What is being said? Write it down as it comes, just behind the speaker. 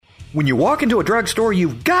When you walk into a drugstore,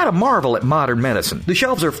 you've got to marvel at modern medicine. The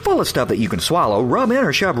shelves are full of stuff that you can swallow, rub in,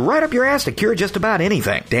 or shove right up your ass to cure just about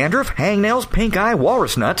anything. Dandruff, hangnails, pink eye,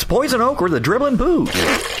 walrus nuts, poison oak, or the dribbling booze.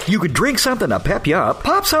 You could drink something to pep you up,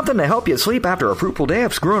 pop something to help you sleep after a fruitful day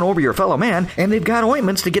of screwing over your fellow man, and they've got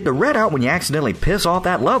ointments to get the red out when you accidentally piss off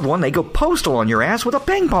that loved one they go postal on your ass with a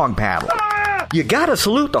ping pong paddle. You gotta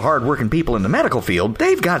salute the hard-working people in the medical field.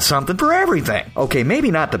 They've got something for everything. Okay, maybe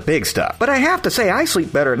not the big stuff, but I have to say I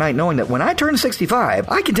sleep better at night knowing that when I turn 65,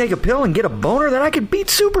 I can take a pill and get a boner that I could beat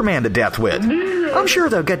Superman to death with. I'm sure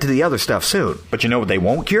they'll get to the other stuff soon. But you know what they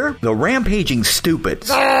won't cure? The rampaging stupids.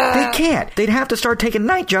 They can't. They'd have to start taking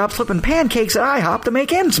night jobs flipping pancakes at IHOP to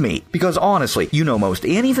make ends meet. Because honestly, you know most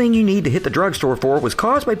anything you need to hit the drugstore for was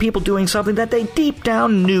caused by people doing something that they deep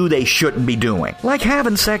down knew they shouldn't be doing. Like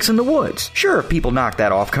having sex in the woods. Sure, if people knocked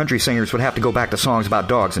that off, country singers would have to go back to songs about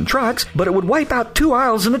dogs and trucks, but it would wipe out 2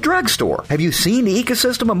 aisles in a drugstore. Have you seen the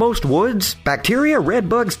ecosystem of most woods? Bacteria, red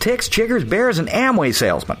bugs, ticks, chiggers, bears, and Amway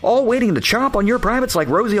salesmen, all waiting to chomp on your privates like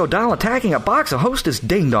Rosie O'Donnell attacking a box of Hostess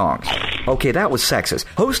ding-dongs. Okay, that was sexist.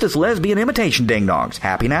 Hostess lesbian imitation ding-dongs.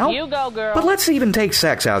 Happy now? You go, girl. But let's even take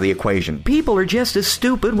sex out of the equation. People are just as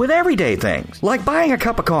stupid with everyday things. Like buying a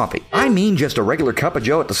cup of coffee. I mean just a regular cup of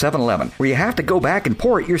joe at the 7-Eleven, where you have to go back and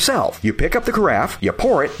pour it yourself. You pick up the carafe, you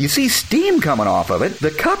pour it, you see steam coming off of it,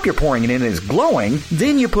 the cup you're pouring it in is glowing,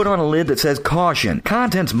 then you put on a lid that says caution,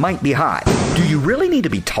 contents might be hot. Do you really need to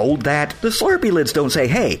be told that? The Slurpee lids don't say,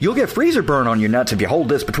 hey, you'll get freezer burn on your nuts if you hold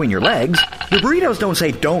this between your legs. The burritos don't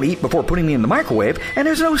say, don't eat before putting me in the microwave, and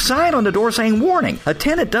there's no sign on the door saying, warning,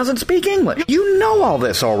 attendant doesn't speak English. You know all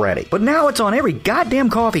this already, but now it's on every goddamn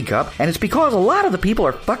coffee cup, and it's because a lot of the people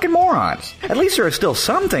are fucking morons. At least there are still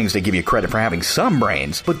some things that give you credit for having some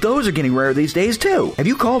brains, but those are getting rare these days too. Have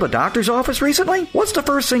you called a doctor's office recently? What's the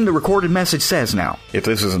first thing the recorded message says now? If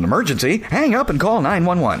this is an emergency, hang up and call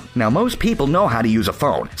 911. Now most people know how to use a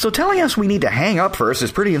phone, so telling us we need to hang up first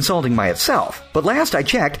is pretty insulting by itself. But last I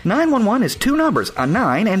checked, 911 is 2 numbers, a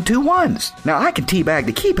 9 and 2 1s. Now I can teabag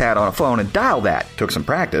the keypad on a phone and dial that. Took some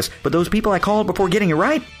practice, but those people I called before getting it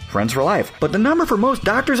right, friends for life. But the number for most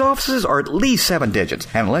doctor's offices are at least 7 digits,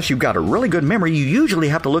 and unless you've got a really good memory, you usually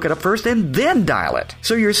have to look it up first and then dial it.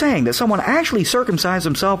 So you're saying that someone actually circumcised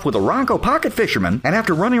himself with a Ronco pocket fisherman, and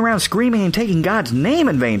after running around screaming and taking God's name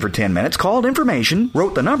in vain for 10 minutes, called information,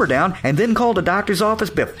 wrote the number down, and then called a doctor's office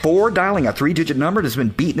before dialing a 3-digit number that's been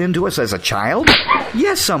beaten into us as a child?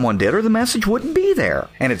 Yes, someone did, or the message wouldn't be there.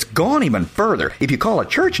 And it's gone even further. If you call a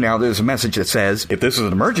church now, there's a message that says, if this is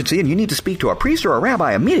an emergency and you need to speak to a priest or a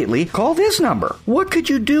rabbi immediately, call this number. What could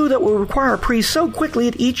you do that will require a priest so quickly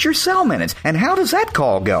it eats your cell minutes? And how does that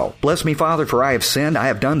call go? Bless me, Father, for I have sinned. I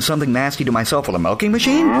have done something nasty to myself with a milking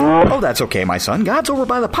machine? Oh, that's okay, my son. God's over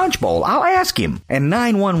by the punch bowl. I'll ask him. And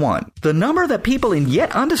 911. The number that people in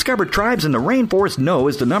yet undiscovered tribes in the rainforest know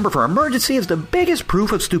is the number for emergency is the biggest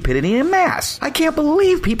proof of stupidity in mass. I can't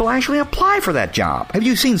believe people actually apply for that job. Have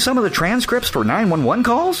you seen some of the transcripts for 911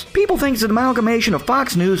 calls? People think it's an amalgamation of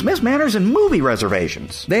Fox News, Miss Manners, and movie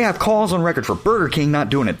reservations. They have calls on record for Burger King not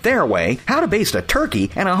doing it their way, how to baste a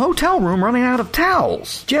turkey, and a hotel room running out of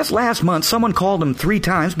towels. Just last month, someone called them 3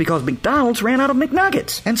 times because McDonald's ran out of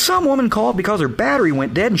McNuggets. And some woman called because her battery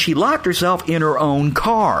went dead and she locked herself in her own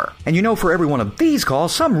car. And you know, for every one of these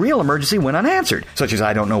calls, some real emergency went unanswered, such as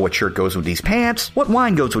I don't know what shirt goes with these pants, what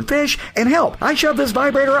wine goes with fish, and help, I shoved this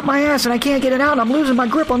vibrator up my ass and I can't get it out and I'm losing my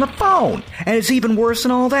grip on the phone. And it's even worse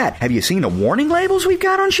than all that. Have you seen the warning labels we've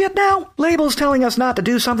got on shit now? Labels telling us not to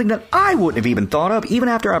do something that I wouldn't have even thought of even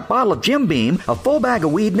after a bottle of Jim Beam, a full bag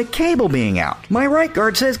of weed, and a cable being out. My right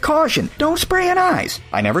guard says caution, don't spray in eyes.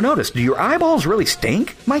 I never noticed. Do your eyeballs really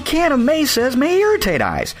stink? My can of mace says may irritate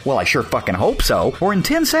eyes. Well, I sure fucking hope so, or in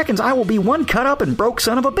 10 seconds I will be one cut up and broke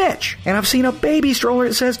son of a bitch. And I've seen a baby stroller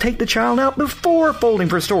that says take the child out before folding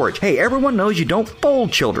for storage. Hey, everyone knows you don't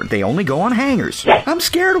fold children. They only go on hangers. I'm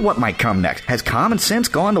scared of what might come next. Has common sense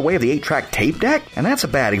gone the way of the 8-track tape deck? And that's a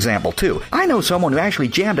bad example too. I know someone who actually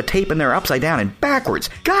jammed a tape in there upside down and backwards.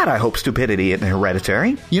 God, I hope stupidity isn't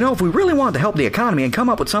hereditary. You know, if we really wanted to help the economy and come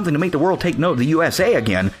up with something to make the world take note of the USA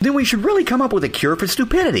again, then we should really come up with a cure for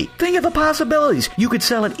stupidity. Think of the possibilities. You could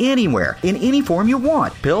sell it anywhere, in any form you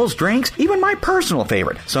want. Pills, drinks, even my personal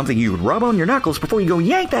favorite. Something you would rub on your knuckles before you go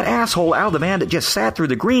yank that asshole out of the van that just sat through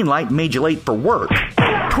the green light and made you late for work.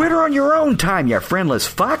 Twitter on your own time, you friendless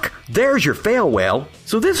fuck. There's your fail whale.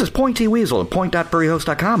 So this is Point T Weasel at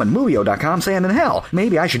point.furryhost.com and Movio.com saying in hell,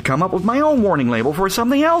 maybe I should come up with my own warning label before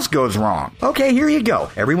something else goes wrong. Okay, here you go.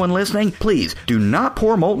 Everyone listening, please do not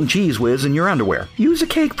pour molten cheese whiz in your underwear. Use a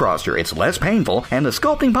cake froster. It's less painful and the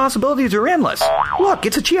sculpting possibilities are endless. Look,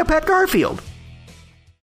 it's a Chia Pet Garfield.